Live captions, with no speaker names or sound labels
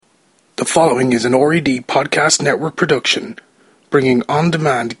following is an RED Podcast Network production, bringing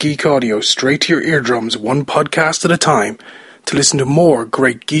on-demand geek audio straight to your eardrums one podcast at a time. To listen to more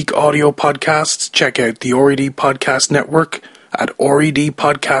great geek audio podcasts, check out the RED Podcast Network at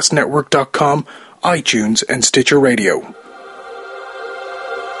redpodcastnetwork.com, iTunes and Stitcher Radio.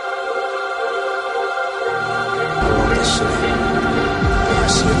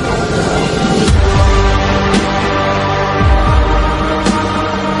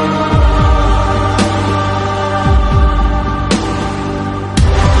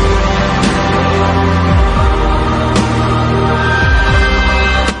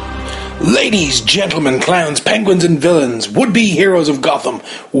 Ladies, gentlemen, clowns, penguins, and villains, would-be heroes of Gotham,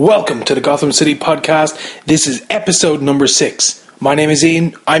 welcome to the Gotham City Podcast. This is episode number 6. My name is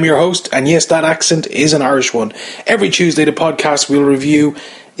Ian, I'm your host, and yes, that accent is an Irish one. Every Tuesday, the podcast will review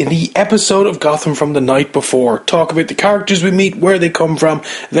in the episode of Gotham from the night before. Talk about the characters we meet, where they come from,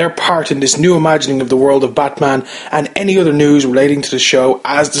 their part in this new imagining of the world of Batman, and any other news relating to the show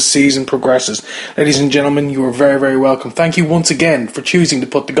as the season progresses. Ladies and gentlemen, you are very, very welcome. Thank you once again for choosing to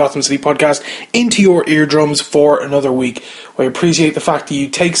put the Gotham City Podcast into your eardrums for another week. I appreciate the fact that you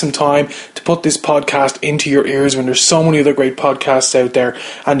take some time to put this podcast into your ears when there's so many other great podcasts out there,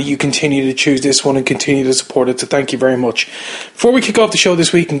 and you continue to choose this one and continue to support it, so thank you very much. Before we kick off the show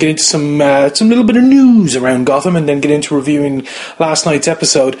this week and get into some little bit of news around Gotham and then get into reviewing last night's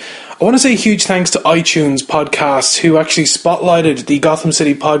episode, I want to say a huge thanks to iTunes Podcasts, who actually spotlighted the Gotham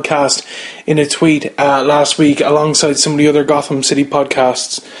City Podcast in a tweet last week alongside some of the other Gotham City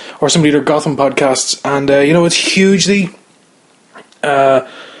podcasts, or some of the other Gotham podcasts, and it's hugely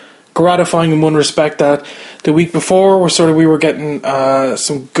gratifying in one respect that the week before we were getting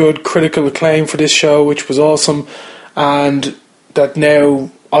some good critical acclaim for this show, which was awesome, and that now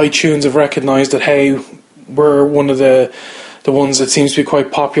iTunes have recognised that, hey, we're one of the ones that seems to be quite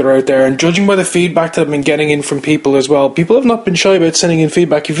popular out there. And judging by the feedback that I've been getting in from people as well, people have not been shy about sending in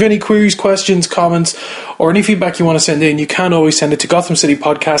feedback. If you have any queries, questions, comments, or any feedback you want to send in, you can always send it to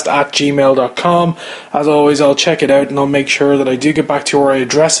gothamcitypodcast@gmail.com. As always, I'll check it out and I'll make sure that I do get back to you, or I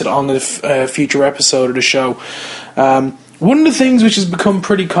address it on the future episode of the show. One of the things which has become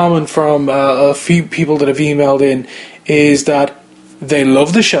pretty common from a few people that have emailed in is that they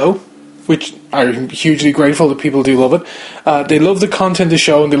love the show, which I'm hugely grateful that people do love it. They love the content of the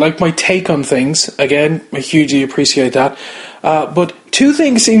show and they like my take on things. Again, I hugely appreciate that. But two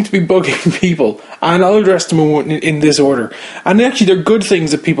things seem to be bugging people, and I'll address them in this order. And actually, they're good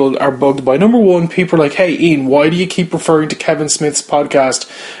things that people are bugged by. Number one, people are like, hey, Ian, why do you keep referring to Kevin Smith's podcast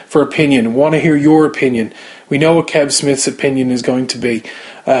for opinion? Want to hear your opinion. We know what Kev Smith's opinion is going to be.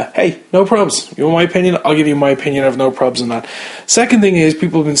 Hey, no problems. You want my opinion? I'll give you my opinion. I have no problems in that. Second thing is,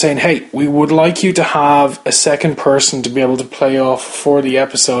 people have been saying, hey, we would like you to have a second person to be able to play off for the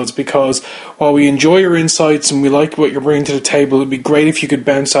episodes, because while we enjoy your insights and we like what you're bringing to the table, it'd be great if you could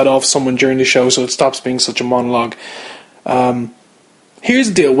bounce that off someone during the show so it stops being such a monologue. Here's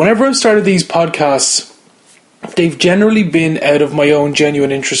the deal. Whenever I've started these podcasts, they've generally been out of my own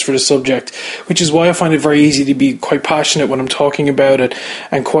genuine interest for the subject, which is why I find it very easy to be quite passionate when I'm talking about it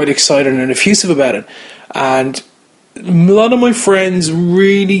and quite excited and effusive about it. And a lot of my friends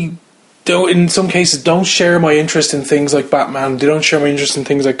really don't, in some cases, don't share my interest in things like Batman. They don't share my interest in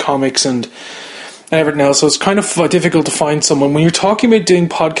things like comics and everything else, so it's kind of difficult to find someone. When you're talking about doing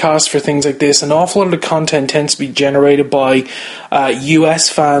podcasts for things like this, an awful lot of the content tends to be generated by US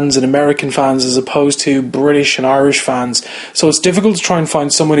fans and American fans as opposed to British and Irish fans, so it's difficult to try and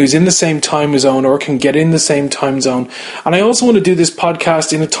find someone who's in the same time zone or can get in the same time zone. And I also want to do this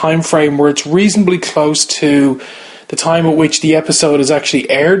podcast in a time frame where it's reasonably close to the time at which the episode is actually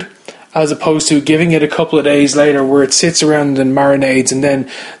aired, as opposed to giving it a couple of days later where it sits around and marinades and then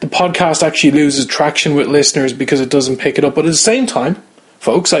the podcast actually loses traction with listeners because it doesn't pick it up. But at the same time,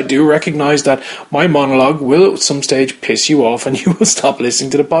 folks, I do recognise that my monologue will at some stage piss you off and you will stop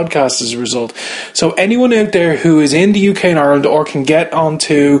listening to the podcast as a result. So anyone out there who is in the UK and Ireland or can get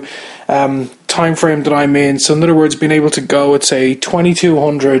onto time frame that I'm in, so in other words, being able to go at, say,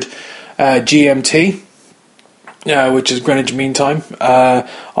 2200 GMT, which is Greenwich Mean Time,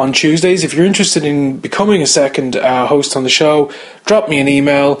 on Tuesdays. If you're interested in becoming a second host on the show, drop me an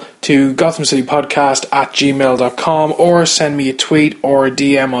email to gothamcitypodcast@gmail.com or send me a tweet or a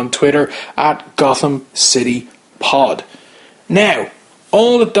DM on Twitter at GothamCityPod. Now,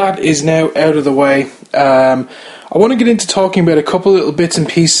 all of that is now out of the way. I want to get into talking about a couple little bits and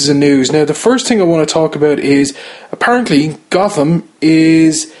pieces of news. Now, the first thing I want to talk about is, apparently, Gotham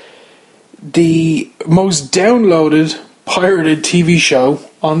is the most downloaded pirated TV show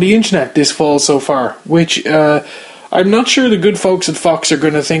on the internet this fall so far, which I'm not sure the good folks at Fox are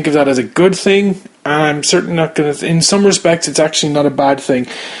going to think of that as a good thing. I'm certainly not going to. In some respects, it's actually not a bad thing.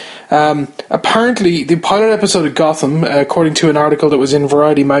 Apparently, the pilot episode of Gotham, according to an article that was in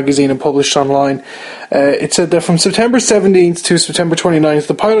Variety magazine and published online, it said that from September 17th to September 29th,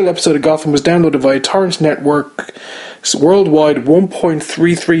 the pilot episode of Gotham was downloaded via torrent network worldwide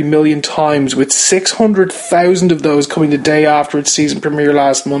 1.33 million times, with 600,000 of those coming the day after its season premiere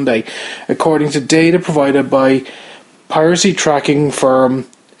last Monday, according to data provided by piracy tracking firm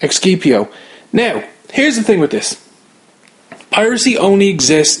Excipio. Now, here's the thing with this. Piracy only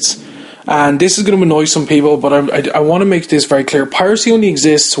exists, and this is going to annoy some people, but I want to make this very clear. Piracy only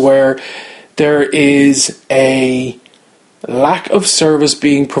exists where there is a lack of service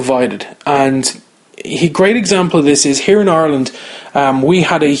being provided. And a great example of this is here in Ireland, we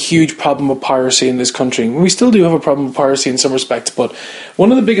had a huge problem with piracy in this country. We still do have a problem with piracy in some respects, but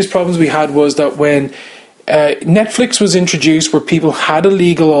one of the biggest problems we had was that when Netflix was introduced, where people had a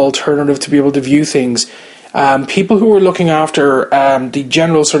legal alternative to be able to view things, people who were looking after the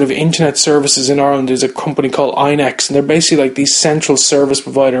general sort of internet services in Ireland is a company called INEX, and they're basically like the central service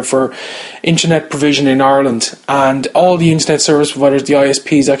provider for internet provision in Ireland. And all the internet service providers, the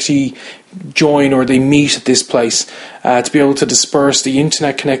ISPs, actually join or they meet at this place to be able to disperse the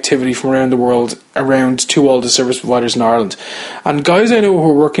internet connectivity from around the world around to all the service providers in Ireland. And guys I know who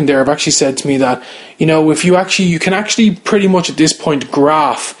are working there have actually said to me that, if you can actually pretty much at this point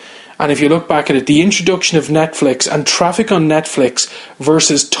graph. And if you look back at it, the introduction of Netflix and traffic on Netflix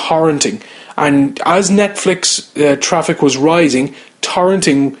versus torrenting. And as Netflix traffic was rising,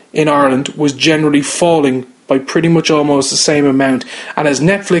 torrenting in Ireland was generally falling by pretty much almost the same amount. And as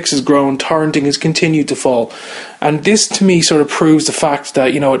Netflix has grown, torrenting has continued to fall. And this to me sort of proves the fact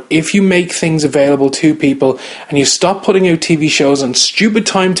that, if you make things available to people and you stop putting out TV shows on stupid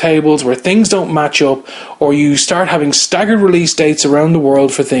timetables where things don't match up, or you start having staggered release dates around the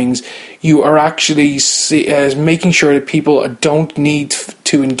world for things, you are actually making sure that people don't need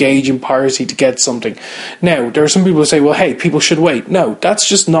to engage in piracy to get something. Now, there are some people who say, well, hey, people should wait. No, that's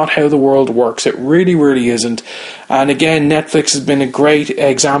just not how the world works. It really, really isn't. And again, Netflix has been a great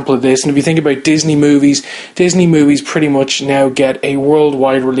example of this. And if you think about Disney movies pretty much now get a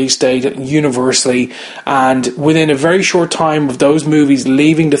worldwide release date universally. And within a very short time of those movies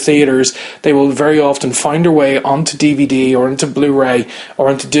leaving the theaters, they will very often find their way onto DVD or into Blu-ray or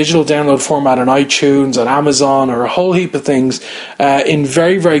into digital download format on iTunes, on Amazon, or a whole heap of things in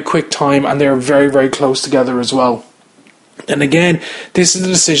very, very quick time. And they're very, very close together as well. And again, this is a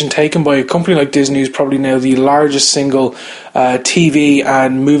decision taken by a company like Disney, who's probably now the largest single TV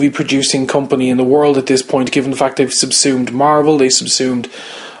and movie producing company in the world at this point, given the fact they've subsumed Marvel, they subsumed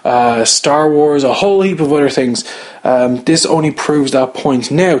Star Wars, a whole heap of other things. This only proves that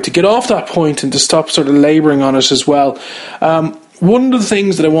point. Now, to get off that point and to stop sort of labouring on it as well, one of the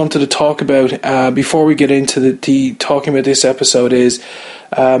things that I wanted to talk about before we get into the talking about this episode is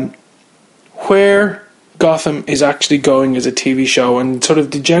where Gotham is actually going as a TV show and sort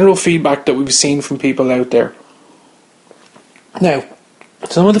of the general feedback that we've seen from people out there. Now,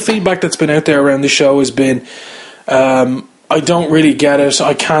 some of the feedback that's been out there around the show has been, I don't really get it.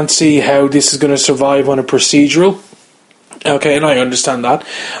 I can't see how this is going to survive on a procedural. Okay, and I understand that.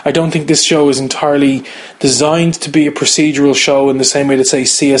 I don't think this show is entirely designed to be a procedural show in the same way that, say,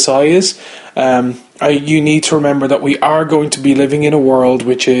 CSI is. You need to remember that we are going to be living in a world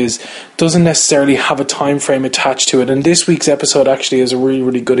which doesn't necessarily have a time frame attached to it, and this week's episode actually is a really,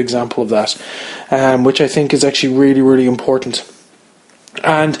 really good example of that, which I think is actually really, really important.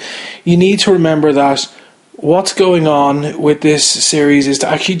 And you need to remember that what's going on with this series is to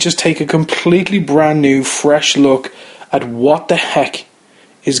actually just take a completely brand new, fresh look at what the heck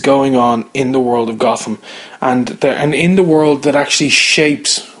is going on in the world of Gotham, and in the world that actually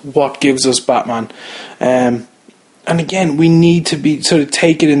shapes what gives us Batman. And again, we need to be sort of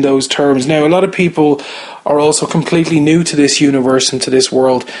take it in those terms. Now, a lot of people are also completely new to this universe and to this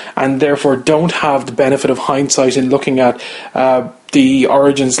world, and therefore don't have the benefit of hindsight in looking at the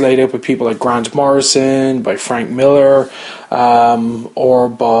origins laid out by people like Grant Morrison, by Frank Miller, or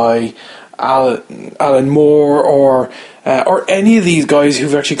by Alan Moore, or any of these guys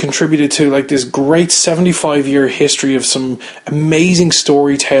who've actually contributed to like this great 75-year history of some amazing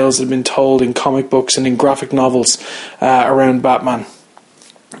story tales that have been told in comic books and in graphic novels around Batman.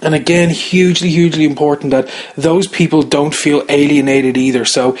 And again, hugely, hugely important that those people don't feel alienated either.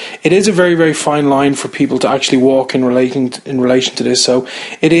 So it is a very, very fine line for people to actually walk in relation to this. So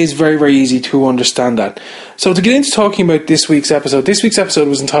it is very, very easy to understand that. So to get into talking about this week's episode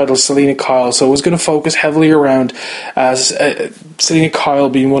was entitled Selina Kyle. So it was going to focus heavily around Selina Kyle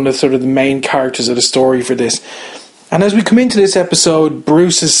being one of the main characters of the story for this. And as we come into this episode,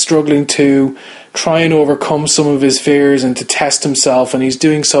 Bruce is struggling to try and overcome some of his fears and to test himself, and he's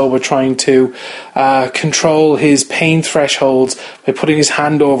doing so by trying to control his pain thresholds by putting his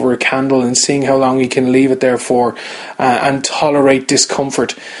hand over a candle and seeing how long he can leave it there for and tolerate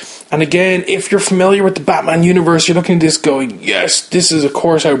discomfort. And again, if you're familiar with the Batman universe, you're looking at this going, yes, this is of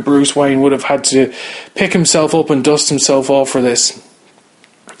course how Bruce Wayne would have had to pick himself up and dust himself off for this.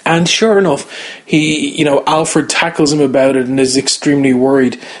 And sure enough, Alfred tackles him about it and is extremely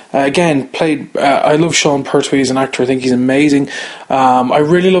worried. I love Sean Pertwee as an actor. I think he's amazing. I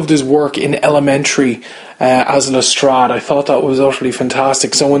really loved his work in Elementary as Lestrade. I thought that was utterly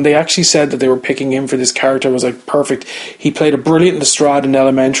fantastic. So when they actually said that they were picking him for this character, I was like, perfect. He played a brilliant Lestrade in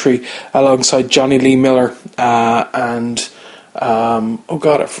Elementary alongside Johnny Lee Miller and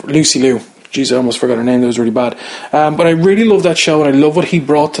Lucy Liu. Jeez, I almost forgot her name. That was really bad. But I really love that show, and I love what he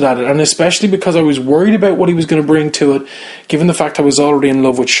brought to that. And especially because I was worried about what he was going to bring to it, given the fact I was already in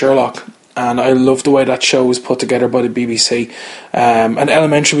love with Sherlock. And I loved the way that show was put together by the BBC. And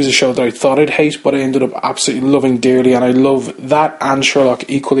Elementary was a show that I thought I'd hate, but I ended up absolutely loving dearly. And I love that and Sherlock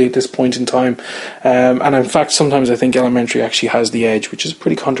equally at this point in time. And in fact, sometimes I think Elementary actually has the edge, which is a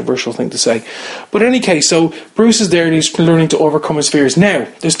pretty controversial thing to say. But in any case, so Bruce is there and he's learning to overcome his fears. Now,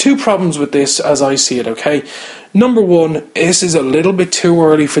 there's two problems with this as I see it, okay? Number one, this is a little bit too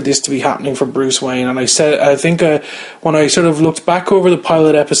early for this to be happening for Bruce Wayne. And I think when I sort of looked back over the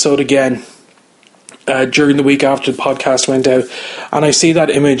pilot episode again, during the week after the podcast went out, and I see that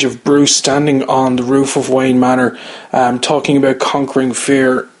image of Bruce standing on the roof of Wayne Manor talking about conquering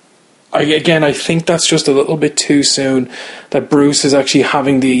fear. I think that's just a little bit too soon, that Bruce is actually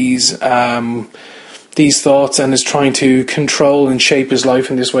having these thoughts and is trying to control and shape his life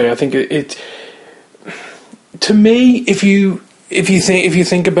in this way. I think it to me, if you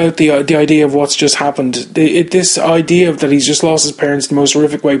think about the idea of what's just happened, this idea of that he's just lost his parents in the most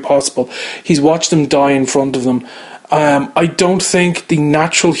horrific way possible, he's watched them die in front of them. I don't think the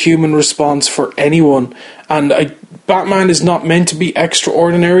natural human response for anyone, and Batman is not meant to be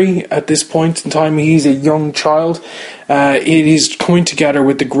extraordinary at this point in time. He's a young child. It is coming together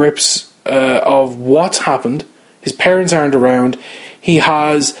with the grips of what's happened. His parents aren't around. He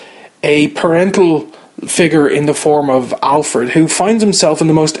has a parental figure in the form of Alfred, who finds himself in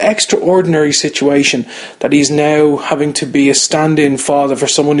the most extraordinary situation, that he's now having to be a stand-in father for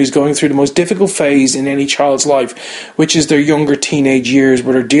someone who's going through the most difficult phase in any child's life, which is their younger teenage years,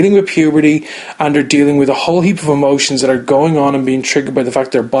 where they're dealing with puberty and they're dealing with a whole heap of emotions that are going on and being triggered by the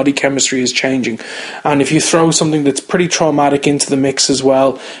fact their body chemistry is changing. And if you throw something that's pretty traumatic into the mix as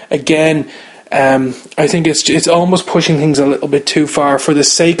well, again, I think it's almost pushing things a little bit too far for the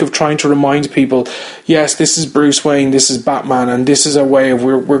sake of trying to remind people, yes, this is Bruce Wayne, this is Batman, and this is a way of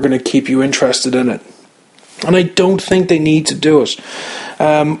we're going to keep you interested in it. And I don't think they need to do it.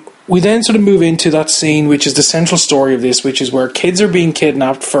 We then sort of move into that scene, which is the central story of this, which is where kids are being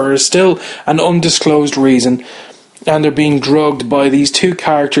kidnapped for still an undisclosed reason, and they're being drugged by these two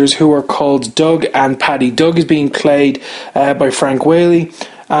characters who are called Doug and Paddy. Doug is being played by Frank Whaley,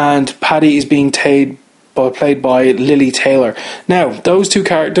 and Paddy is being played by Lily Taylor. Now, those two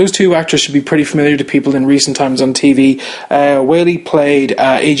actors should be pretty familiar to people in recent times on TV. Whaley played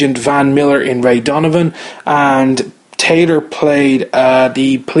Agent Van Miller in Ray Donovan, and Taylor played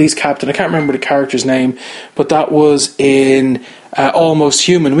the police captain. I can't remember the character's name, but that was in Almost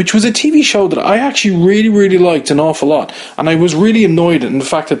Human, which was a TV show that I actually really, really liked an awful lot. And I was really annoyed at the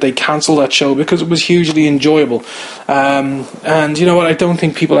fact that they cancelled that show because it was hugely enjoyable. And you know what? I don't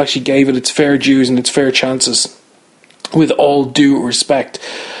think people actually gave it its fair dues and its fair chances, with all due respect.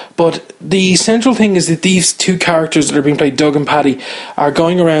 But the central thing is that these two characters that are being played, Doug and Paddy, are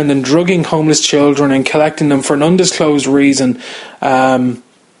going around and drugging homeless children and collecting them for an undisclosed reason. Okay,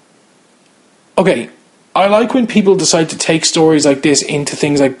 I like when people decide to take stories like this into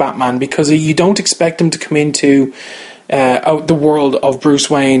things like Batman, because you don't expect them to come into the world of Bruce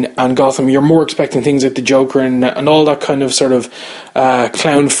Wayne and Gotham. You're more expecting things like the Joker and all that kind of sort of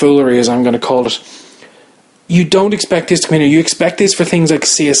clown foolery, as I'm going to call it. You don't expect this to come in. You expect this for things like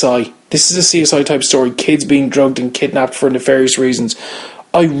CSI. This is a CSI type story. Kids being drugged and kidnapped for nefarious reasons.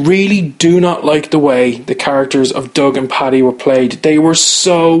 I really do not like the way the characters of Doug and Paddy were played. They were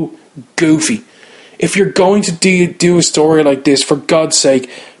so goofy. If you're going to do a story like this, for God's sake,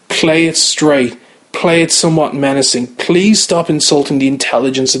 play it straight. Play it somewhat menacing. Please stop insulting the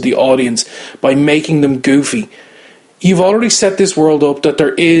intelligence of the audience by making them goofy. You've already set this world up that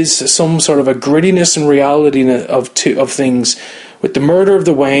there is some sort of a grittiness and reality of things with the murder of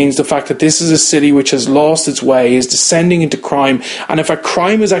the Waynes, the fact that this is a city which has lost its way, is descending into crime, and in fact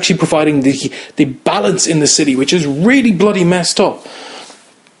crime is actually providing the balance in the city, which is really bloody messed up.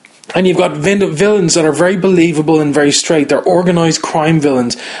 And you've got villains that are very believable and very straight. They're organised crime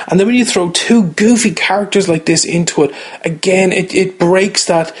villains. And then when you throw two goofy characters like this into it, again, it breaks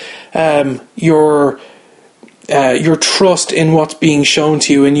that your trust in what's being shown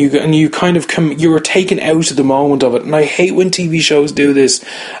to you, and you kind of you're taken out of the moment of it. And I hate when TV shows do this,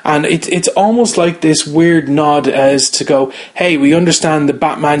 and it's almost like this weird nod as to go, hey, we understand the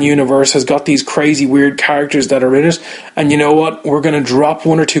Batman universe has got these crazy weird characters that are in it, and you know what, we're going to drop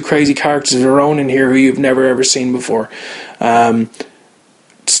one or two crazy characters of our own in here who you've never ever seen before.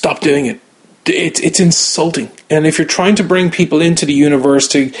 Stop doing it. It's insulting. And if you're trying to bring people into the universe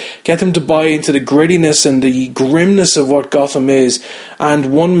to get them to buy into the grittiness and the grimness of what Gotham is,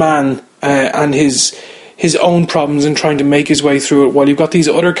 and one man and his own problems and trying to make his way through it, while you've got these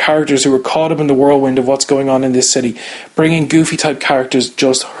other characters who are caught up in the whirlwind of what's going on in this city, bringing goofy type characters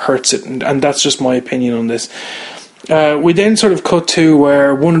just hurts it. And that's just my opinion on this. We then sort of cut to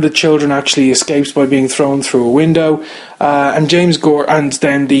where one of the children actually escapes by being thrown through a window, and James Gordon, and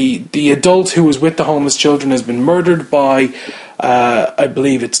then the adult who was with the homeless children has been murdered by, I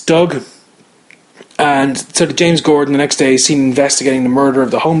believe it's Doug. And so James Gordon the next day is seen investigating the murder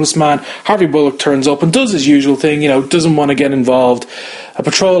of the homeless man. Harvey Bullock turns up and does his usual thing, doesn't want to get involved. A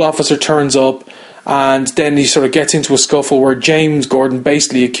patrol officer turns up, and then he sort of gets into a scuffle where James Gordon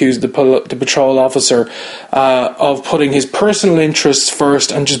basically accused the patrol officer of putting his personal interests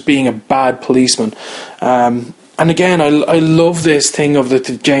first and just being a bad policeman. And again, I love this thing of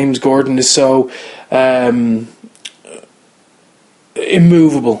that James Gordon is so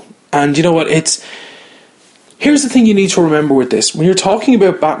immovable. And you know what? Here's the thing you need to remember with this. When you're talking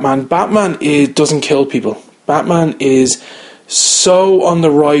about Batman doesn't kill people. Batman is so on the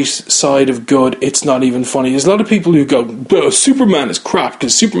right side of good, it's not even funny. There's a lot of people who go, Superman is crap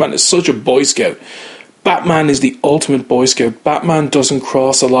because Superman is such a Boy Scout. Batman is the ultimate Boy Scout. Batman doesn't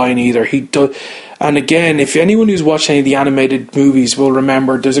cross a line either. He does. And again, if anyone who's watched any of the animated movies will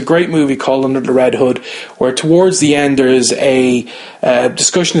remember, there's a great movie called Under the Red Hood, where towards the end there's a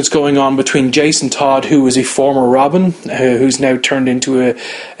discussion that's going on between Jason Todd, who was a former Robin, who's now turned into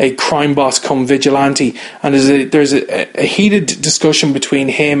a crime boss come vigilante, and there's a heated discussion between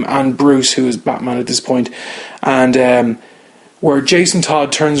him and Bruce, who is Batman at this point, and where Jason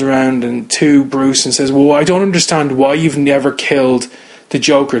Todd turns around to Bruce and says, well, I don't understand why you've never killed the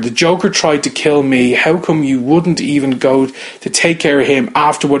Joker. The Joker tried to kill me. How come you wouldn't even go to take care of him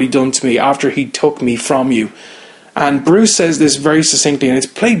after what he done to me, after he took me from you? And Bruce says this very succinctly, and it's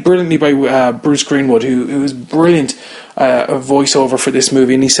played brilliantly by Bruce Greenwood, who is brilliant a voiceover for this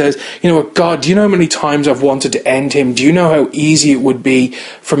movie. And he says, you know what, God, do you know how many times I've wanted to end him? Do you know how easy it would be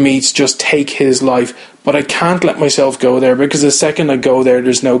for me to just take his life? But I can't let myself go there, because the second I go there,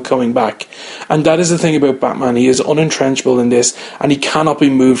 there's no coming back. And that is the thing about Batman. He is unentrenchable in this, and he cannot be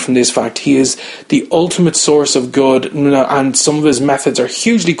moved from this fact. He is the ultimate source of good, and some of his methods are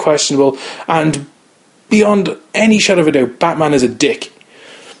hugely questionable, and beyond any shadow of a doubt, Batman is a dick.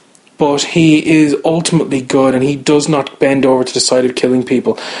 But he is ultimately good, and he does not bend over to the side of killing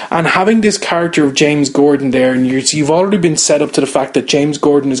people. And having this character of James Gordon there, and you've already been set up to the fact that James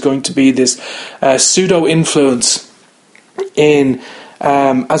Gordon is going to be this pseudo-influence in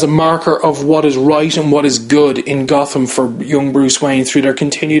as a marker of what is right and what is good in Gotham for young Bruce Wayne through their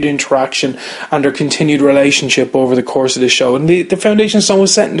continued interaction and their continued relationship over the course of the show. And the foundation stone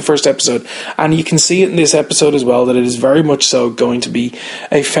was set in the first episode, and you can see it in this episode as well, that it is very much so going to be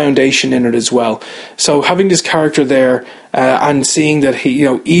a foundation in it as well. So having this character there, and seeing that he,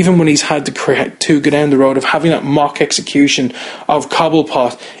 even when he's had to go down the road of having that mock execution of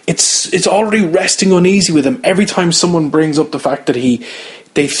Cobblepot, it's already resting uneasy with him every time someone brings up the fact that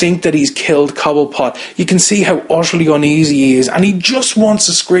they think that he's killed Cobblepot. You can see how utterly uneasy he is, and he just wants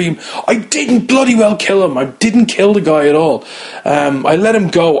to scream, I didn't bloody well kill him, I didn't kill the guy at all, I let him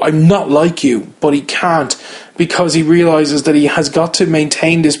go, I'm not like you. But he can't, because he realises that he has got to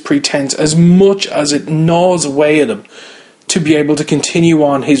maintain this pretense as much as it gnaws away at him, to be able to continue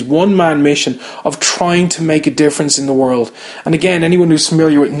on his one-man mission of trying to make a difference in the world. And again, anyone who's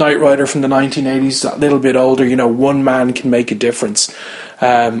familiar with Knight Rider from the 1980s, a little bit older, one man can make a difference.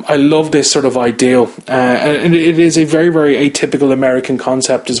 I love this sort of ideal, and it is a very, very atypical American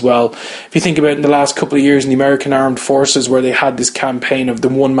concept as well. If you think about it, in the last couple of years in the American Armed Forces, where they had this campaign of the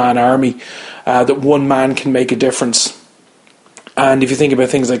one-man army, that one man can make a difference. And if you think about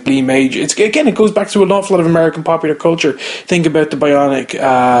things like Lee Major, it goes back to an awful lot of American popular culture. Think about the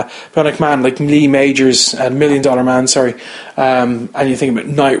Bionic Man, like Lee Majors, $1 Million Man, and you think about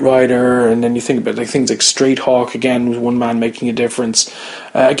Knight Rider, and then you think about like things like Straight Hawk, again, with one man making a difference.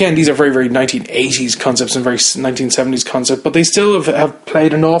 Again, these are very, very 1980s concepts and very 1970s concepts, but they still have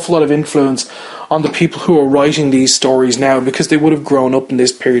played an awful lot of influence on the people who are writing these stories now, because they would have grown up in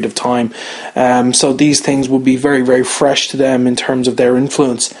this period of time. So these things will be very, very fresh to them in terms of their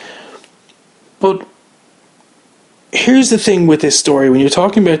influence. But here's the thing with this story: when you're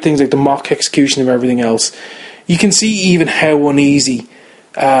talking about things like the mock execution of everything else, you can see even how uneasy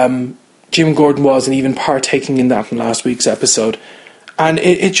Jim Gordon was in even partaking in that in last week's episode. And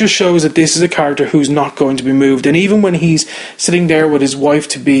it just shows that this is a character who's not going to be moved. And even when he's sitting there with his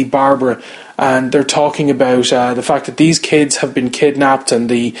wife-to-be, Barbara, and they're talking about the fact that these kids have been kidnapped, and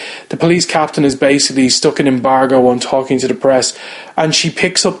the police captain is basically stuck in embargo on talking to the press, and she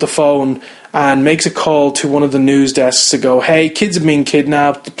picks up the phone and makes a call to one of the news desks to go, hey, kids have been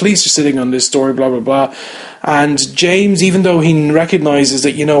kidnapped, the police are sitting on this story, blah, blah, blah. And James, even though he recognises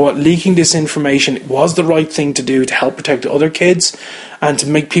that, you know what, leaking this information was the right thing to do to help protect other kids and to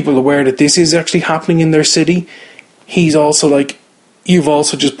make people aware that this is actually happening in their city, he's also like, you've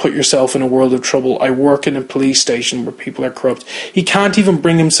also just put yourself in a world of trouble. I work in a police station where people are corrupt. He can't even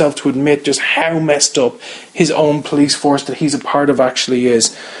bring himself to admit just how messed up his own police force that he's a part of actually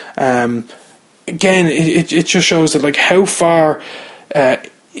is. Again, it just shows that like how far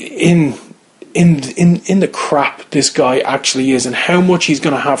in the crap this guy actually is, and how much he's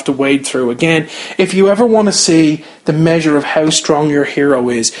going to have to wade through. Again, if you ever want to see the measure of how strong your hero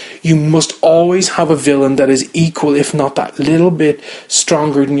is, you must always have a villain that is equal, if not that little bit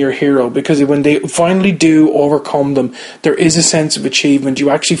stronger than your hero, because when they finally do overcome them, there is a sense of achievement.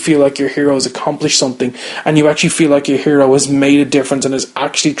 You actually feel like your hero has accomplished something, and you actually feel like your hero has made a difference and has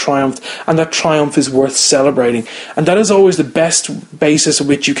actually triumphed, and that triumph is worth celebrating. And that is always the best basis of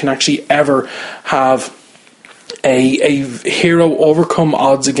which you can actually ever have a hero overcome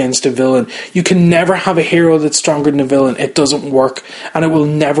odds against a villain. You can never have a hero that's stronger than a villain. It doesn't work, and it will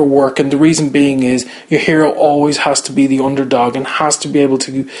never work. And the reason being is your hero always has to be the underdog and has to be able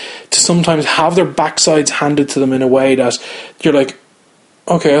to sometimes have their backsides handed to them in a way that you're like,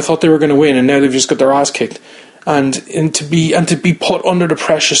 okay, I thought they were going to win, and now they've just got their ass kicked. And to be put under the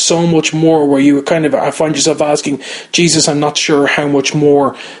pressure so much more, where you I find yourself asking, Jesus, I'm not sure how much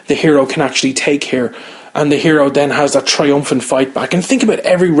more the hero can actually take here. And the hero then has that triumphant fight back. And think about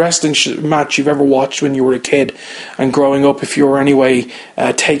every wrestling match you've ever watched when you were a kid and growing up, if you were anyway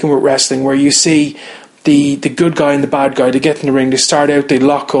taken with wrestling, where you see the good guy and the bad guy, they get in the ring, they start out, they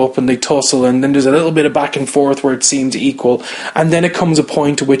lock up and they tussle, and then there's a little bit of back and forth where it seems equal, and then it comes a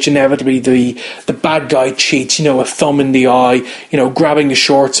point to which inevitably the bad guy cheats, a thumb in the eye, grabbing the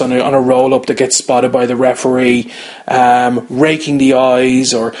shorts on a roll up that gets spotted by the referee, raking the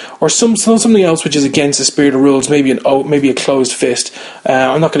eyes, or something else which is against the spirit of rules, maybe a closed fist.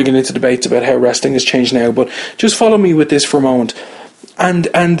 I'm not going to get into debates about how wrestling has changed now, but just follow me with this for a moment, and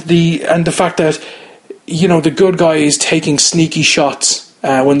the fact that the good guy is taking sneaky shots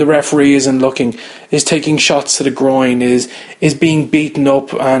when the referee isn't looking, is taking shots to the groin, is being beaten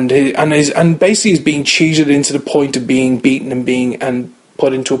up, and basically is being cheated into the point of being beaten and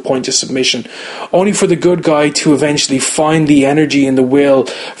put into a point of submission, only for the good guy to eventually find the energy and the will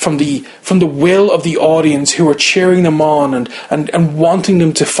from the will of the audience who are cheering them on and wanting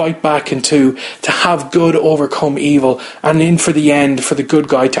them to fight back and to have good overcome evil, and in for the end for the good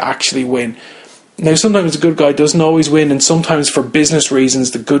guy to actually win. Now, sometimes the good guy doesn't always win, and sometimes for business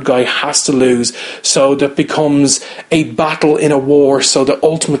reasons the good guy has to lose, so that becomes a battle in a war, so that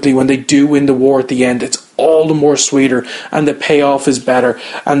ultimately when they do win the war at the end, it's all the more sweeter and the payoff is better,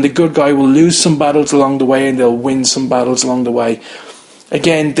 and the good guy will lose some battles along the way and they'll win some battles along the way.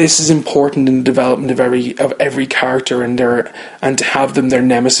 Again, this is important in the development of every character and to have them their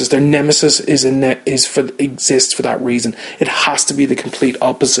nemesis. Their nemesis exists for that reason. It has to be the complete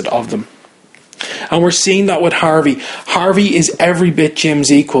opposite of them. And we're seeing that with Harvey. Harvey is every bit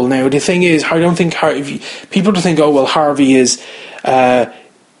Jim's equal. Now, the thing is, I don't think people think, oh well, Harvey is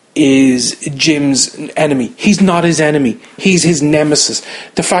Jim's enemy. He's not his enemy. He's his nemesis.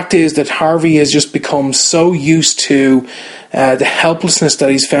 The fact is that Harvey has just become so used to the helplessness that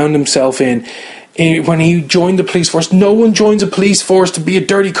he's found himself in. When he joined the police force, no one joins a police force to be a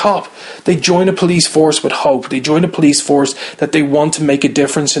dirty cop. They join a police force with hope. They join a police force that they want to make a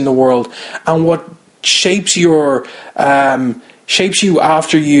difference in the world. And what shapes your shapes you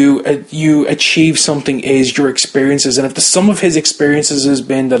after you achieve something is your experiences. And if the sum of his experiences has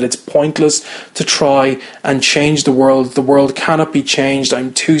been that it's pointless to try and change the world cannot be changed,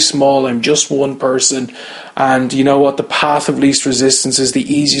 I'm too small, I'm just one person, and you know what, the path of least resistance is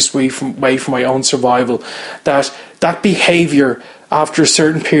the easiest way for my own survival, that behaviour after a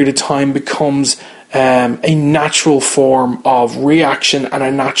certain period of time becomes a natural form of reaction and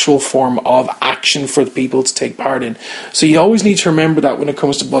a natural form of action for the people to take part in. So you always need to remember that when it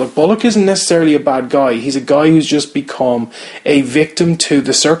comes to Bullock. Bullock isn't necessarily a bad guy. He's a guy who's just become a victim to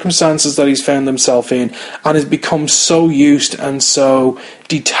the circumstances that he's found himself in, and has become so used and so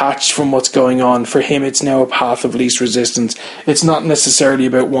detached from what's going on. For him, it's now a path of least resistance. It's not necessarily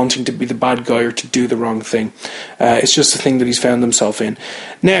about wanting to be the bad guy or to do the wrong thing. It's just a thing that he's found himself in.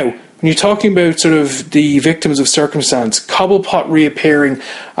 Now, when you're talking about sort of the victims of circumstance, Cobblepot reappearing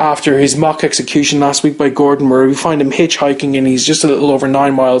after his mock execution last week by Gordon, where we find him hitchhiking and he's just a little over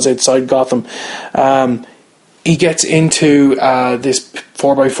 9 miles outside Gotham. He gets into this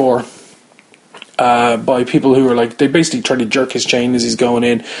 4x4 by people who are like, they basically try to jerk his chain as he's going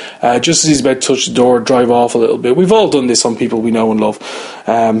in. Just as he's about to touch the door, drive off a little bit. We've all done this on people we know and love.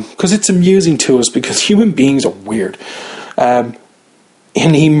 Because it's amusing to us, because human beings are weird.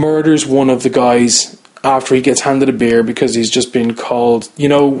 And he murders one of the guys after he gets handed a beer because he's just been called, you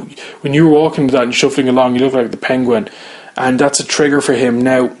know, when you were walking to that and shuffling along, you look like the Penguin. And that's a trigger for him.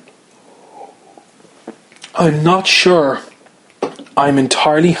 Now, I'm not sure I'm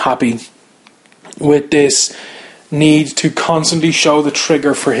entirely happy with this need to constantly show the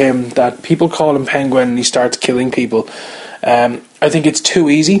trigger for him that people call him Penguin and he starts killing people. I think it's too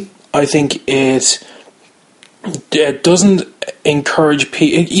easy. I think it doesn't encourage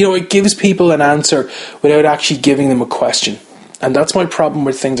people. You know, it gives people an answer without actually giving them a question. And that's my problem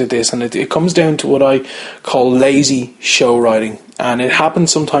with things like this. And it comes down to what I call lazy show writing. And it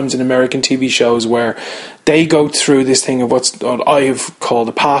happens sometimes in American TV shows where they go through this thing of what I have called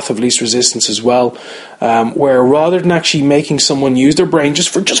the path of least resistance as well, where rather than actually making someone use their brain just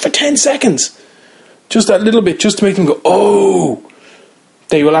for 10 seconds, just that little bit, just to make them go, oh,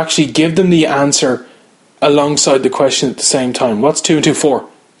 they will actually give them the answer alongside the question at the same time. What's 2 and 2? 4.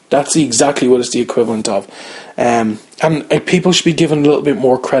 That's exactly what it's the equivalent of. And people should be given a little bit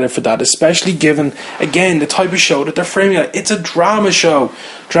more credit for that, especially given, again, the type of show that they're framing it. It's a drama show.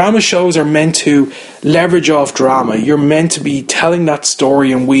 Drama shows are meant to leverage off drama. You're meant to be telling that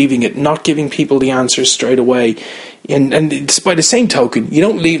story and weaving it, not giving people the answers straight away. And it's by the same token, you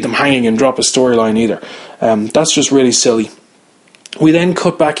don't leave them hanging and drop a storyline either. That's just really silly. We then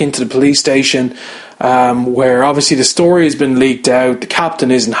cut back into the police station, where obviously the story has been leaked out. The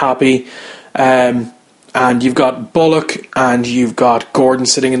captain isn't happy, and you've got Bullock and you've got Gordon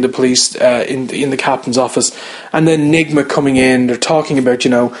sitting in the police in the captain's office, and then Nigma coming in. They're talking about,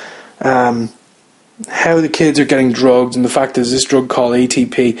 you know, how the kids are getting drugged and the fact there's this drug called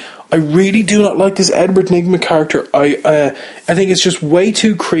ATP. I really do not like this Edward Nigma character. I think it's just way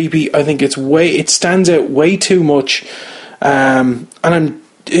too creepy. I think it stands out way too much. And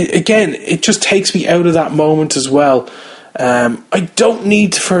it just takes me out of that moment as well. I don't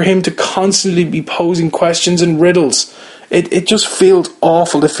need for him to constantly be posing questions and riddles. It just feels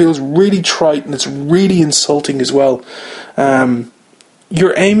awful. It feels really trite, and it's really insulting as well.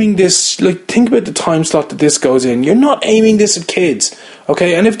 You're aiming this, like, think about the time slot that this goes in. You're not aiming this at kids,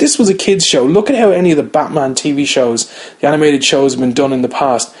 okay? And if this was a kids show, look at how any of the Batman TV shows, the animated shows, have been done in the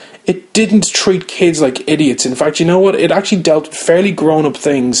past. It didn't treat kids like idiots. In fact, you know what? It actually dealt with fairly grown-up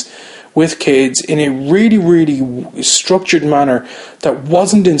things with kids in a really, really structured manner that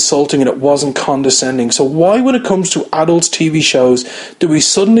wasn't insulting and it wasn't condescending. So why, when it comes to adults' TV shows, do we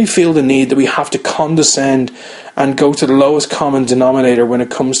suddenly feel the need that we have to condescend and go to the lowest common denominator when it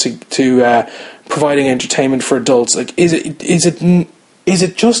comes to providing entertainment for adults? Like, is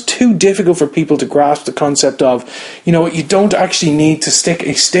it just too difficult for people to grasp the concept of, you know what, you don't actually need to stick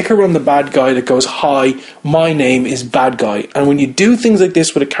a sticker on the bad guy that goes, hi, my name is bad guy. And when you do things like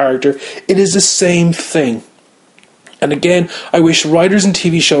this with a character, it is the same thing. And again, I wish writers and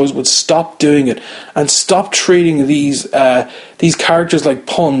TV shows would stop doing it and stop treating these characters like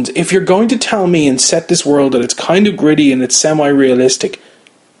puns. If you're going to tell me and set this world that it's kind of gritty and it's semi-realistic,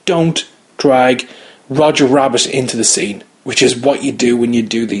 don't drag Roger Rabbit into the scene, which is what you do when you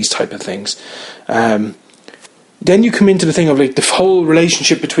do these type of things. Then you come into the thing of like the whole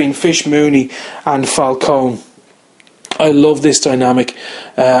relationship between Fish Mooney and Falcone. I love this dynamic,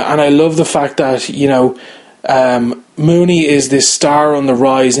 and I love the fact that, you know, Mooney is this star on the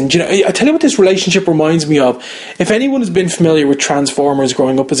rise, and I tell you what this relationship reminds me of. If anyone has been familiar with Transformers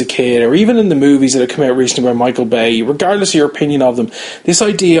growing up as a kid, or even in the movies that have come out recently by Michael Bay, regardless of your opinion of them, this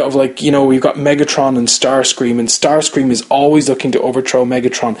idea of we've got Megatron and Starscream is always looking to overthrow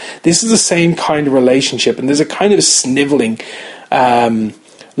Megatron. This is the same kind of relationship, and there's a kind of snivelling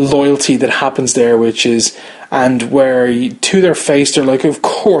loyalty that happens there, and where to their face they're like, of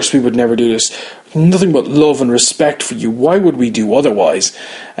course we would never do this. Nothing but love and respect for you. Why would we do otherwise?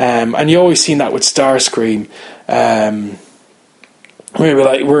 And you always seen that with Starscream.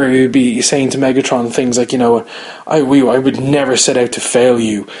 Where you'd be saying to Megatron things like, I would never set out to fail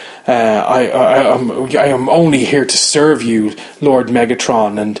you. I am only here to serve you, Lord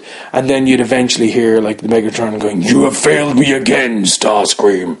Megatron. And then you'd eventually hear the Megatron going, you have failed me again,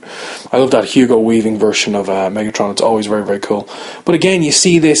 Starscream. I love that Hugo Weaving version of Megatron. It's always very, very cool. But again, you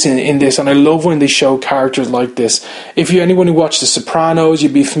see this in this, and I love when they show characters like this. Anyone who watched The Sopranos,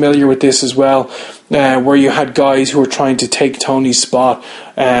 you'd be familiar with this as well, where you had guys who were trying to take Tony's spot,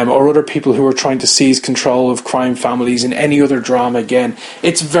 or other people who were trying to seize control of crime families in any other drama. Again,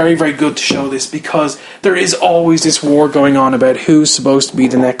 it's very, very good to show this, because there is always this war going on about who's supposed to be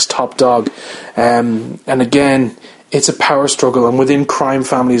the next top dog. And again, it's a power struggle, and within crime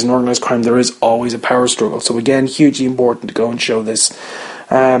families and organised crime, there is always a power struggle. So again, hugely important to go and show this.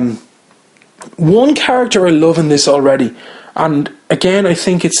 One character I love in this already, and again, I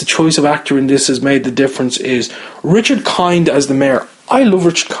think it's the choice of actor in this has made the difference, is Richard Kind as the mayor. I love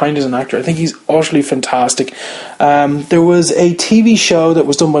Richard Kind as an actor. I think he's utterly fantastic. There was a TV show that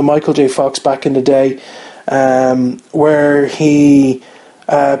was done by Michael J. Fox back in the day, where he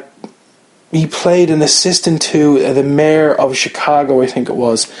played an assistant to the mayor of Chicago, I think it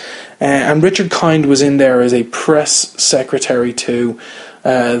was. And Richard Kind was in there as a press secretary to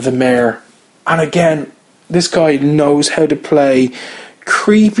the mayor. And again, this guy knows how to play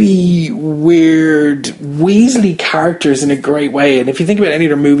creepy, weird, Weasley characters in a great way. And if you think about any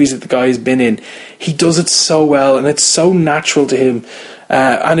other movies that the guy has been in, he does it so well, and it's so natural to him.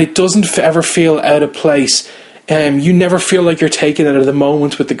 And it doesn't ever feel out of place. You never feel like you're taken out of the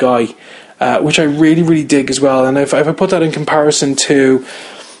moment with the guy, which I really, really dig as well. And if I put that in comparison to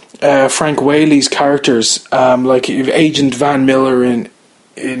Frank Whaley's characters, like Agent Van Miller in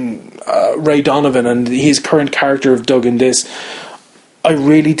Ray Donovan, and his current character of Doug in this, I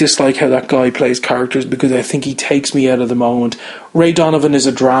really dislike how that guy plays characters, because I think he takes me out of the moment. Ray Donovan is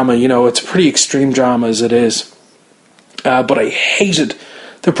a drama, it's a pretty extreme drama as it is. But I hated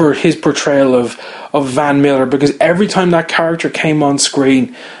his portrayal of Van Miller, because every time that character came on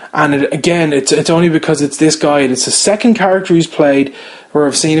screen, and it's only because it's this guy, and it's the second character he's played where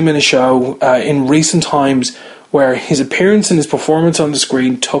I've seen him in a show in recent times, where his appearance and his performance on the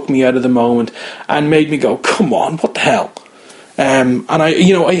screen took me out of the moment and made me go, come on, what the hell? And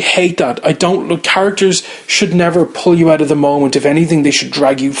I hate that. Characters should never pull you out of the moment. If anything, they should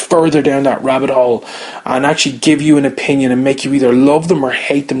drag you further down that rabbit hole and actually give you an opinion and make you either love them or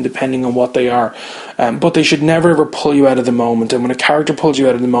hate them, depending on what they are. But they should never ever pull you out of the moment. And when a character pulls you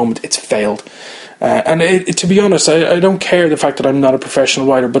out of the moment, it's failed. To be honest, I don't care the fact that I'm not a professional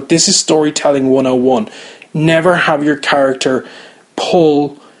writer, but this is storytelling 101. Never have your character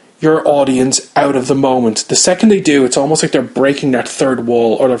pull your audience out of the moment. The second they do, it's almost like they're breaking that third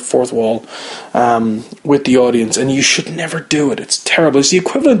wall or that fourth wall with the audience, and you should never do it. It's terrible. It's the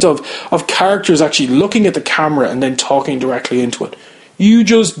equivalent of characters actually looking at the camera and then talking directly into it. You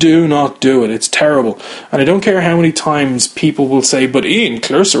just do not do it. It's terrible. And I don't care how many times people will say, but Ian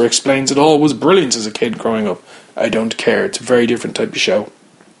Clurser explains it all, was brilliant as a kid growing up. I don't care. It's a very different type of show.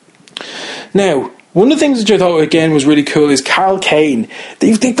 Now, one of the things which I thought again was really cool is Carol Kane.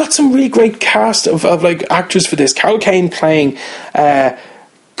 They've got some really great cast of actors for this. Carol Kane playing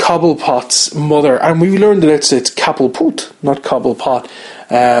Cobblepot's mother, and we learned that it's Cobblepot, not Cobblepot.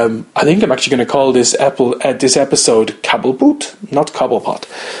 I think I'm actually going to call this episode Cobblepot, not Cobblepot.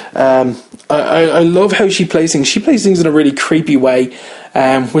 I love how she plays things. She plays things in a really creepy way,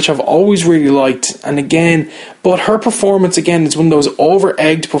 which I've always really liked. And again, but her performance again is one of those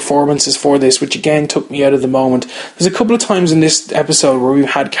over-egged performances for this, which again took me out of the moment. There's a couple of times in this episode where we've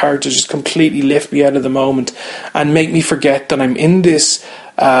had characters just completely lift me out of the moment and make me forget that I'm in this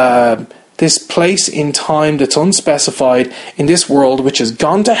this place in time that's unspecified, in this world which has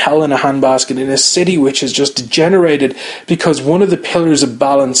gone to hell in a handbasket, in a city which has just degenerated because one of the pillars of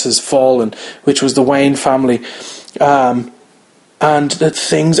balance has fallen, which was the Wayne family, and that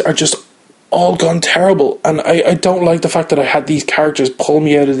things are just all gone terrible. And I don't like the fact that I had these characters pull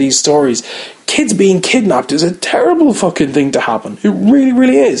me out of these stories. kids being kidnapped is a terrible fucking thing to happen. It really,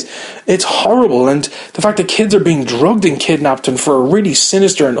 really is. It's horrible. And the fact that kids are being drugged and kidnapped and for a really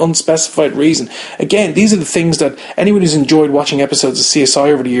sinister and unspecified reason. Again, these are the things that anyone who's enjoyed watching episodes of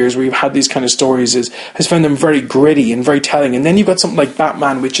CSI over the years where you've had these kind of stories has found them very gritty and very telling. And then you've got something like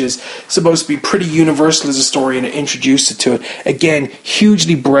Batman, which is supposed to be pretty universal as a story, and it introduced it to it. Again,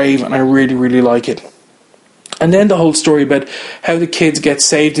 hugely brave, and I really, really like it. And then the whole story about how the kids get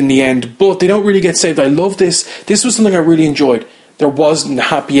saved in the end, but they don't really get saved. I love this. This was something I really enjoyed. There wasn't a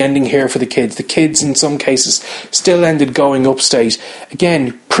happy ending here for the kids. The kids, in some cases, still ended going upstate.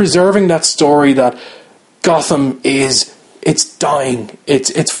 Again, preserving that story that Gotham it's dying.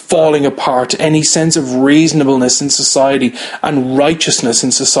 It's falling apart. Any sense of reasonableness in society and righteousness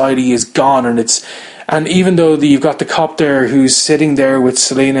in society is gone. And even though you've got the cop there who's sitting there with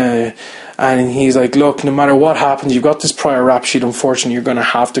Selina, and he's like, look, no matter what happens, you've got this prior rap sheet, unfortunately, you're going to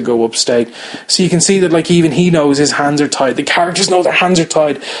have to go upstate. So you can see that, like, even he knows his hands are tied. The characters know their hands are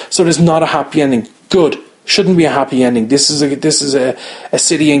tied, so there's not a happy ending. Good. Shouldn't be a happy ending. This is a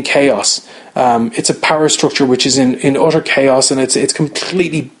city in chaos. It's a power structure which is in utter chaos, and it's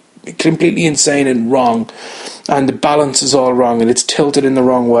completely insane and wrong. And the balance is all wrong, and it's tilted in the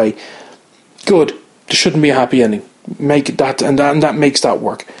wrong way. Good. There shouldn't be a happy ending. Make it that, and that makes that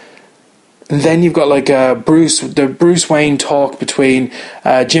work. And then you've got like the Bruce Wayne talk between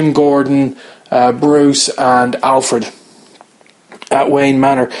Jim Gordon, Bruce, and Alfred at Wayne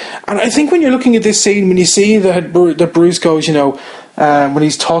Manor. And I think when you're looking at this scene, when you see that Bruce goes, when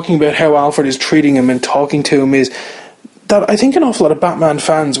he's talking about how Alfred is treating him and talking to him, is that I think an awful lot of Batman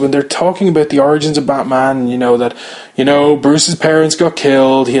fans, when they're talking about the origins of Batman, Bruce's parents got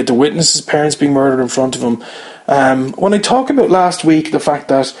killed, he had to witness his parents being murdered in front of him. When I talk about last week, the fact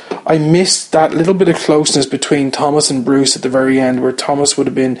that I missed that little bit of closeness between Thomas and Bruce at the very end, where Thomas would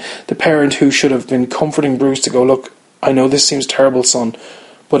have been the parent who should have been comforting Bruce to go, look, I know this seems terrible, son,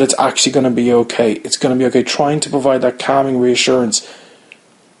 but it's actually going to be okay. It's going to be okay. Trying to provide that calming reassurance.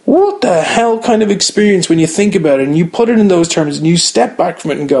 What the hell kind of experience when you think about it and you put it in those terms and you step back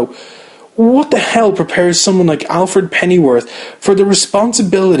from it and go, what the hell prepares someone like Alfred Pennyworth for the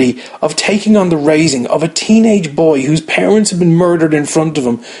responsibility of taking on the raising of a teenage boy whose parents have been murdered in front of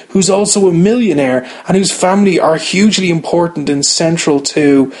him, who's also a millionaire, and whose family are hugely important and central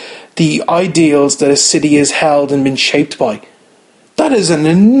to the ideals that a city has held and been shaped by? That is an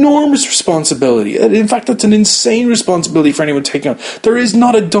enormous responsibility. In fact, that's an insane responsibility for anyone taking on. There is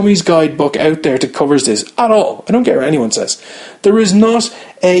not a dummies guidebook out there that covers this at all. I don't care what anyone says. There is not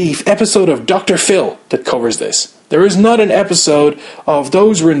a episode of Dr. Phil that covers this. There is not an episode of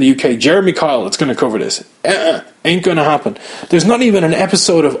those who are in the UK, Jeremy Kyle, that's going to cover this. Ain't going to happen. There's not even an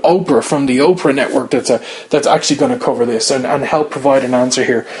episode of Oprah from the Oprah network that's actually going to cover this and help provide an answer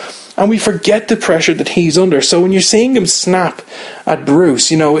here. And we forget the pressure that he's under. So when you're seeing him snap at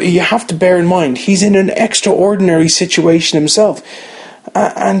Bruce, you have to bear in mind he's in an extraordinary situation himself.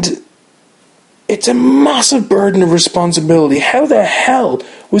 And it's a massive burden of responsibility. How the hell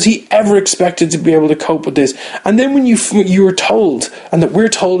was he ever expected to be able to cope with this? And then when you were told, and that we're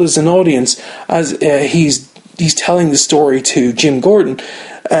told as an audience, as he's telling the story to Jim Gordon,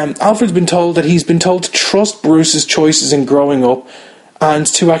 Alfred's been told that he's been told to trust Bruce's choices in growing up, and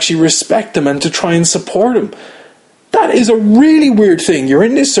to actually respect them and to try and support him. That is a really weird thing. You're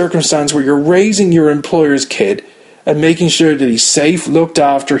in this circumstance where you're raising your employer's kid and making sure that he's safe, looked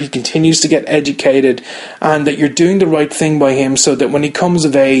after, he continues to get educated, and that you're doing the right thing by him so that when he comes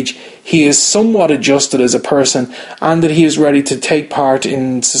of age, he is somewhat adjusted as a person and that he is ready to take part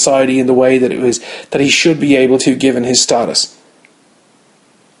in society in the way that he should be able to given his status.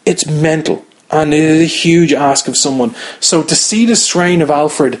 It's mental. And it is a huge ask of someone. So to see the strain of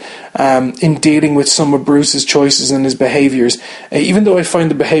Alfred in dealing with some of Bruce's choices and his behaviours, even though I find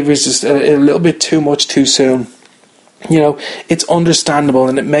the behaviours just a little bit too much too soon, it's understandable,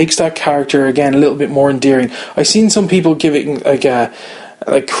 and it makes that character again a little bit more endearing. I've seen some people giving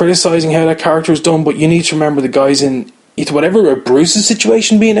like criticising how that character is done, but you need to remember the guys in whatever Bruce's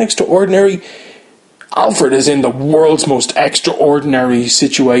situation being extraordinary, Alfred is in the world's most extraordinary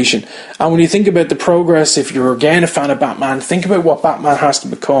situation. And when you think about the progress, if you're again a fan of Batman, think about what Batman has to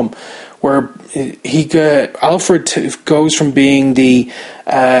become, where Alfred goes from being the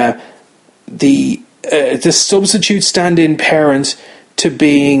substitute stand-in parent to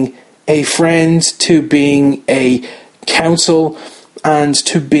being a friend, to being a counsel, and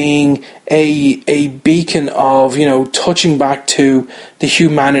to being a beacon of touching back to the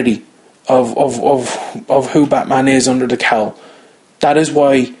humanity of who Batman is under the cowl. That is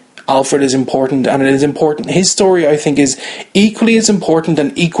why Alfred is important, and it is important. His story, I think, is equally as important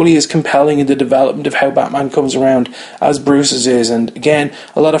and equally as compelling in the development of how Batman comes around as Bruce's is. And again,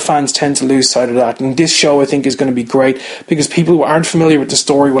 a lot of fans tend to lose sight of that. And this show, I think, is going to be great because people who aren't familiar with the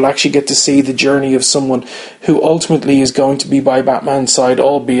story will actually get to see the journey of someone who ultimately is going to be by Batman's side,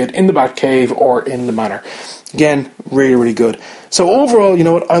 albeit in the Batcave or in the Manor. Again, really, really good. So overall, you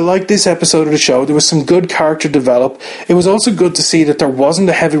know what, I liked this episode of the show. There was some good character develop. It was also good to see that there wasn't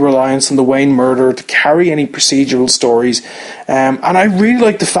a heavy reliance on the Wayne murder to carry any procedural stories. And I really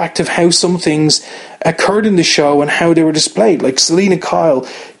liked the fact of how some things occurred in the show and how they were displayed. Like Selina Kyle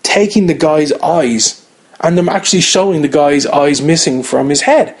taking the guy's eyes and them actually showing the guy's eyes missing from his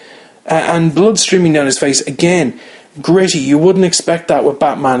head. And blood streaming down his face. Again, gritty. You wouldn't expect that with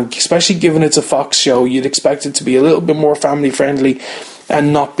Batman, especially given it's a Fox show. You'd expect it to be a little bit more family friendly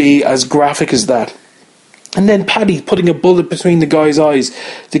and not be as graphic as that. And then Paddy putting a bullet between the guy's eyes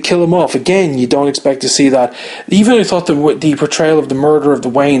to kill him off. Again, you don't expect to see that. Even I thought the portrayal of the murder of the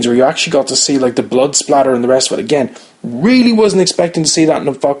Waynes, where you actually got to see like the blood splatter and the rest of it, again, really wasn't expecting to see that in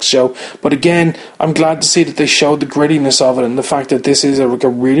a Fox show. But again, I'm glad to see that they showed the grittiness of it and the fact that this is a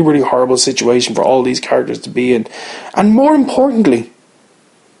really, really horrible situation for all these characters to be in. And more importantly,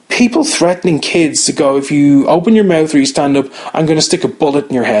 people threatening kids to go, if you open your mouth or you stand up, I'm going to stick a bullet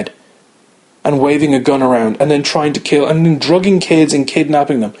in your head. And waving a gun around, and then trying to kill, and then drugging kids and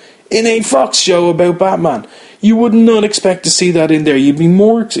kidnapping them in a Fox show about Batman. You would not expect to see that in there. You'd be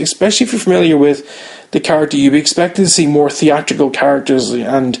more, especially if you're familiar with the character, you'd be expecting to see more theatrical characters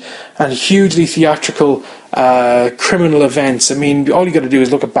and hugely theatrical criminal events. I mean, all you got to do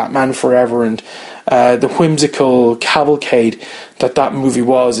is look at Batman Forever and the whimsical cavalcade that movie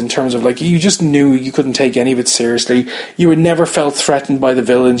was, in terms of, like, you just knew you couldn't take any of it seriously. You were never felt threatened by the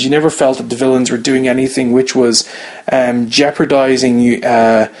villains. You never felt that the villains were doing anything which was jeopardizing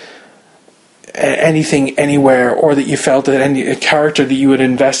anything anywhere, or that you felt that a character that you had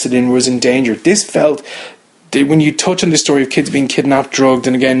invested in was in danger. This felt, when you touch on the story of kids being kidnapped, drugged,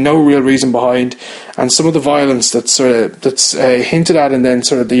 and again, no real reason behind, and some of the violence that's hinted at, and then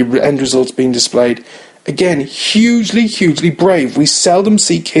sort of the end results being displayed. Again, hugely brave. We seldom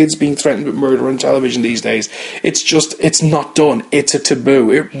see kids being threatened with murder on television these days. It's not done. It's a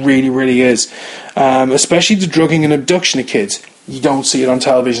taboo. It really is. Especially the drugging and abduction of kids. You don't see it on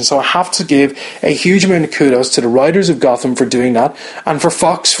television. So I have to give a huge amount of kudos to the writers of Gotham for doing that, and for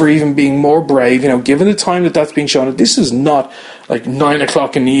Fox for even being more brave, given the time that's being shown. This is not like 9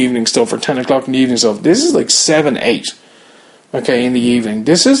 o'clock in the evening stuff or 10 o'clock in the evening stuff. This is like 7, 8. Okay, in the evening.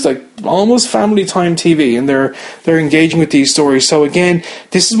 This is like almost family time TV, and they're engaging with these stories. So again,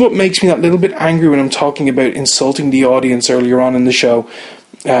 this is what makes me that little bit angry when I'm talking about insulting the audience earlier on in the show,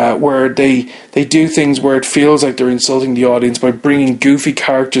 where they do things where it feels like they're insulting the audience by bringing goofy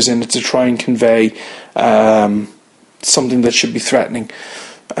characters in it to try and convey something that should be threatening.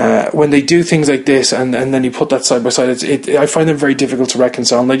 When they do things like this, and then you put that side by side, I find them very difficult to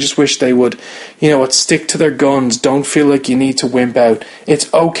reconcile, and I just wish they would, stick to their guns. Don't feel like you need to wimp out. It's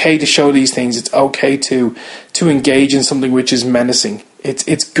okay to show these things. It's okay to engage in something which is menacing.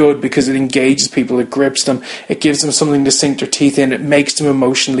 It's good because it engages people, it grips them, it gives them something to sink their teeth in, it makes them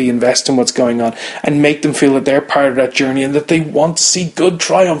emotionally invest in what's going on, and make them feel that they're part of that journey and that they want to see good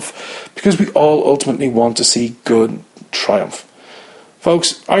triumph, because we all ultimately want to see good triumph.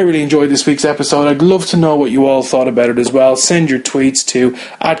 Folks, I really enjoyed this week's episode. I'd love to know what you all thought about it as well. Send your tweets to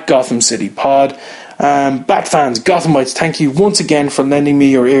 @GothamCityPod. Bat fans, Gothamites, thank you once again for lending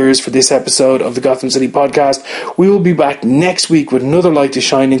me your ears for this episode of the Gotham City Podcast. We will be back next week with another light to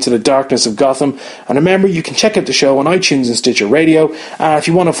shine into the darkness of Gotham. And remember, you can check out the show on iTunes and Stitcher Radio. If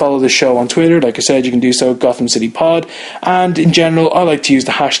you want to follow the show on Twitter, like I said, you can do so at Gotham City Pod. And in general, I like to use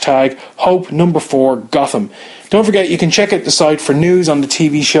the hashtag HOPE4Gotham. Don't forget, you can check out the site for news on the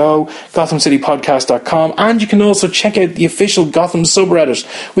TV show, GothamCityPodcast.com, and you can also check out the official Gotham subreddit,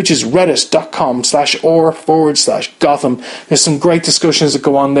 which is reddit.com/r/Gotham. There's some great discussions that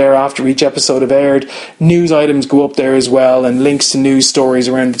go on there after each episode have aired. News items go up there as well, and links to news stories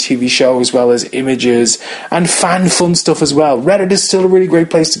around the TV show, as well as images and fan fun stuff as well. Reddit is still a really great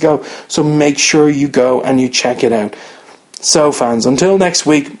place to go, so make sure you go and you check it out. So fans, until next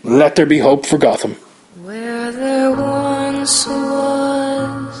week, let there be hope for Gotham. Where there once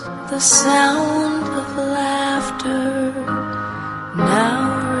was the sound of laughter,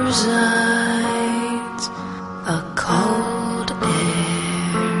 now resides